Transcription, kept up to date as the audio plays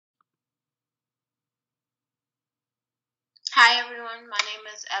Hi everyone, my name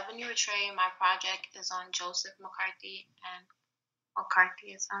is Ebony Rattray and my project is on Joseph McCarthy and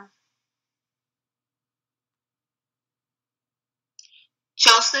McCarthyism.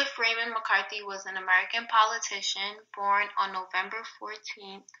 Joseph Raymond McCarthy was an American politician born on November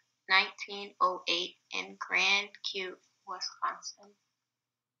 14th, 1908 in Grand Butte, Wisconsin.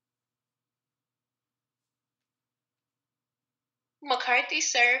 McCarthy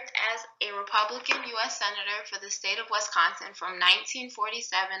served as a Republican U.S. Senator for the state of Wisconsin from 1947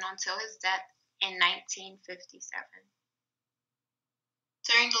 until his death in 1957.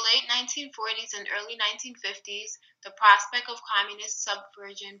 During the late 1940s and early 1950s, the prospect of communist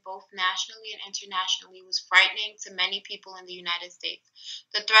subversion, both nationally and internationally, was frightening to many people in the United States.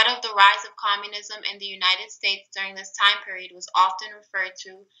 The threat of the rise of communism in the United States during this time period was often referred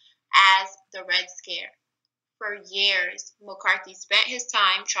to as the Red Scare. For years, McCarthy spent his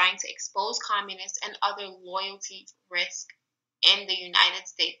time trying to expose communists and other loyalty risks in the United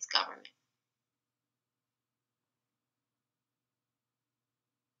States government.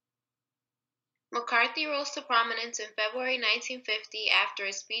 McCarthy rose to prominence in February 1950 after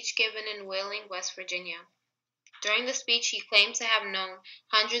a speech given in Wheeling, West Virginia. During the speech, he claimed to have known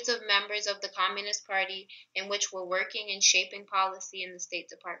hundreds of members of the Communist Party in which were working and shaping policy in the State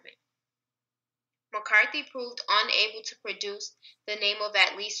Department. McCarthy proved unable to produce the name of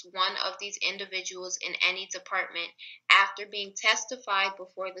at least one of these individuals in any department after being testified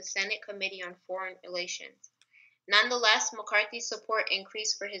before the Senate Committee on Foreign Relations. Nonetheless, McCarthy's support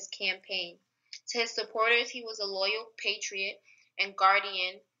increased for his campaign. To his supporters, he was a loyal patriot and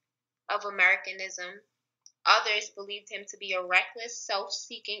guardian of Americanism. Others believed him to be a reckless,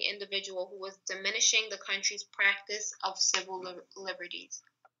 self-seeking individual who was diminishing the country's practice of civil liberties.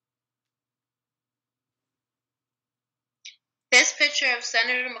 This picture of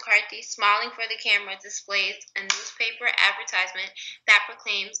Senator McCarthy smiling for the camera displays a newspaper advertisement that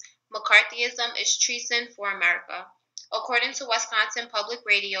proclaims McCarthyism is treason for America. According to Wisconsin Public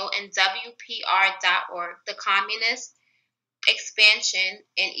Radio and WPR.org, the communist expansion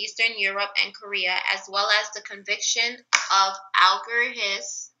in Eastern Europe and Korea, as well as the conviction of Alger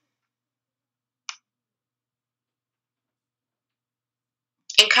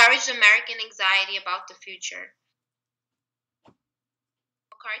encouraged American anxiety about the future.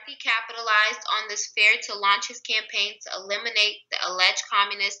 McCarthy capitalized on this fear to launch his campaign to eliminate the alleged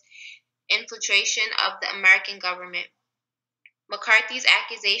communist infiltration of the American government. McCarthy's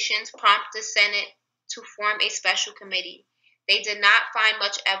accusations prompted the Senate to form a special committee. They did not find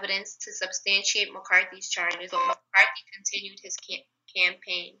much evidence to substantiate McCarthy's charges, but McCarthy continued his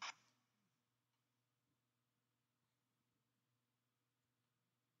campaign.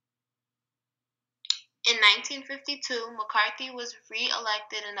 In 1952, McCarthy was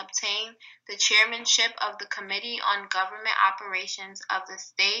re-elected and obtained the chairmanship of the Committee on Government Operations of the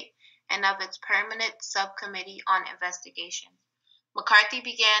state and of its permanent subcommittee on investigations. McCarthy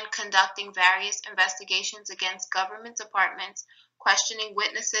began conducting various investigations against government departments, questioning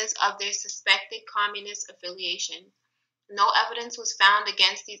witnesses of their suspected communist affiliation. No evidence was found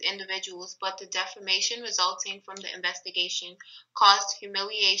against these individuals, but the defamation resulting from the investigation caused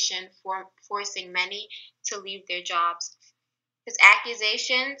humiliation, forcing many to leave their jobs. His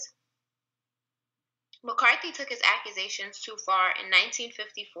accusations McCarthy took his accusations too far in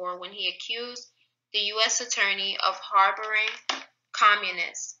 1954 when he accused the U.S. Attorney of harboring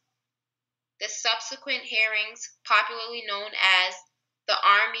communists. The subsequent hearings, popularly known as the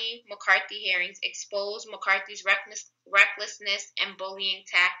Army McCarthy hearings, exposed McCarthy's recklessness and bullying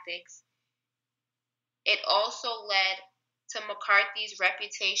tactics. It also led to McCarthy's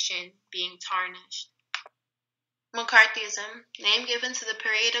reputation being tarnished. McCarthyism, name given to the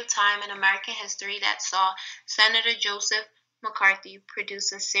period of time in American history that saw Senator Joseph McCarthy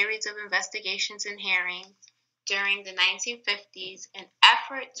produce a series of investigations and hearings during the 1950s in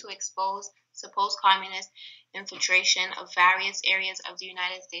effort to expose supposed communist infiltration of various areas of the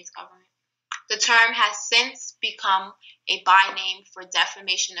United States government. The term has since become a byname for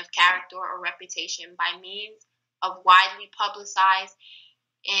defamation of character or reputation by means of widely publicized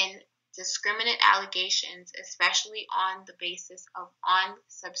and discriminate allegations, especially on the basis of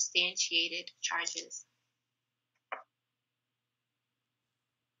unsubstantiated charges.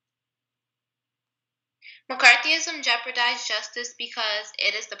 McCarthyism jeopardized justice because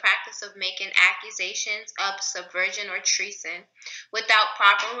it is the practice of making accusations of subversion or treason without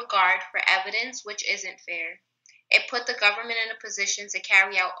proper regard for evidence, which isn't fair. It put the government in a position to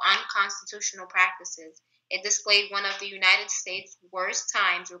carry out unconstitutional practices. It displayed one of the United States' worst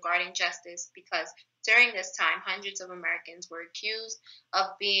times regarding justice because during this time, hundreds of Americans were accused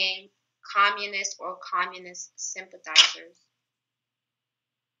of being communists or communist sympathizers.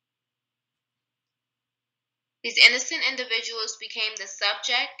 These innocent individuals became the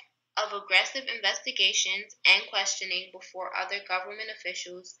subject of aggressive investigations and questioning before other government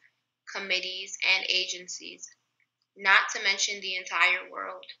officials, committees, and agencies, not to mention the entire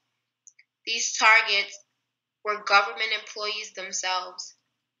world. These targets were government employees themselves.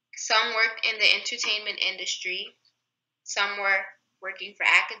 Some worked in the entertainment industry, some were working for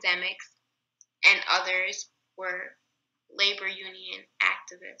academics, and others were labor union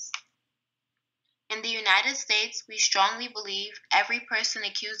activists. In the United States, we strongly believe every person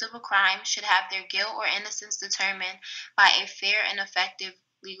accused of a crime should have their guilt or innocence determined by a fair and effective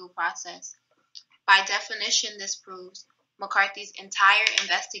legal process. By definition, this proves McCarthy's entire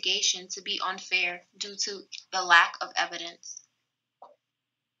investigation to be unfair due to the lack of evidence.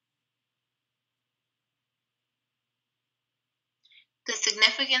 The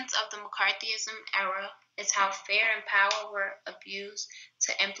significance of the McCarthyism era is how fear and power were abused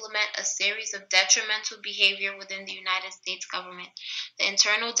to implement a series of detrimental behavior within the United States government. The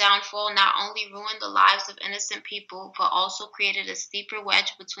internal downfall not only ruined the lives of innocent people, but also created a steeper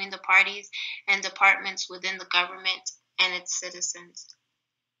wedge between the parties and departments within the government and its citizens.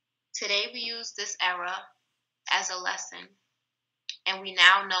 Today we use this era as a lesson, and we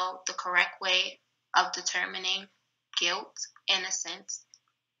now know the correct way of determining guilt, innocence,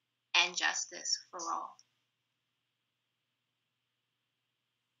 and justice for all.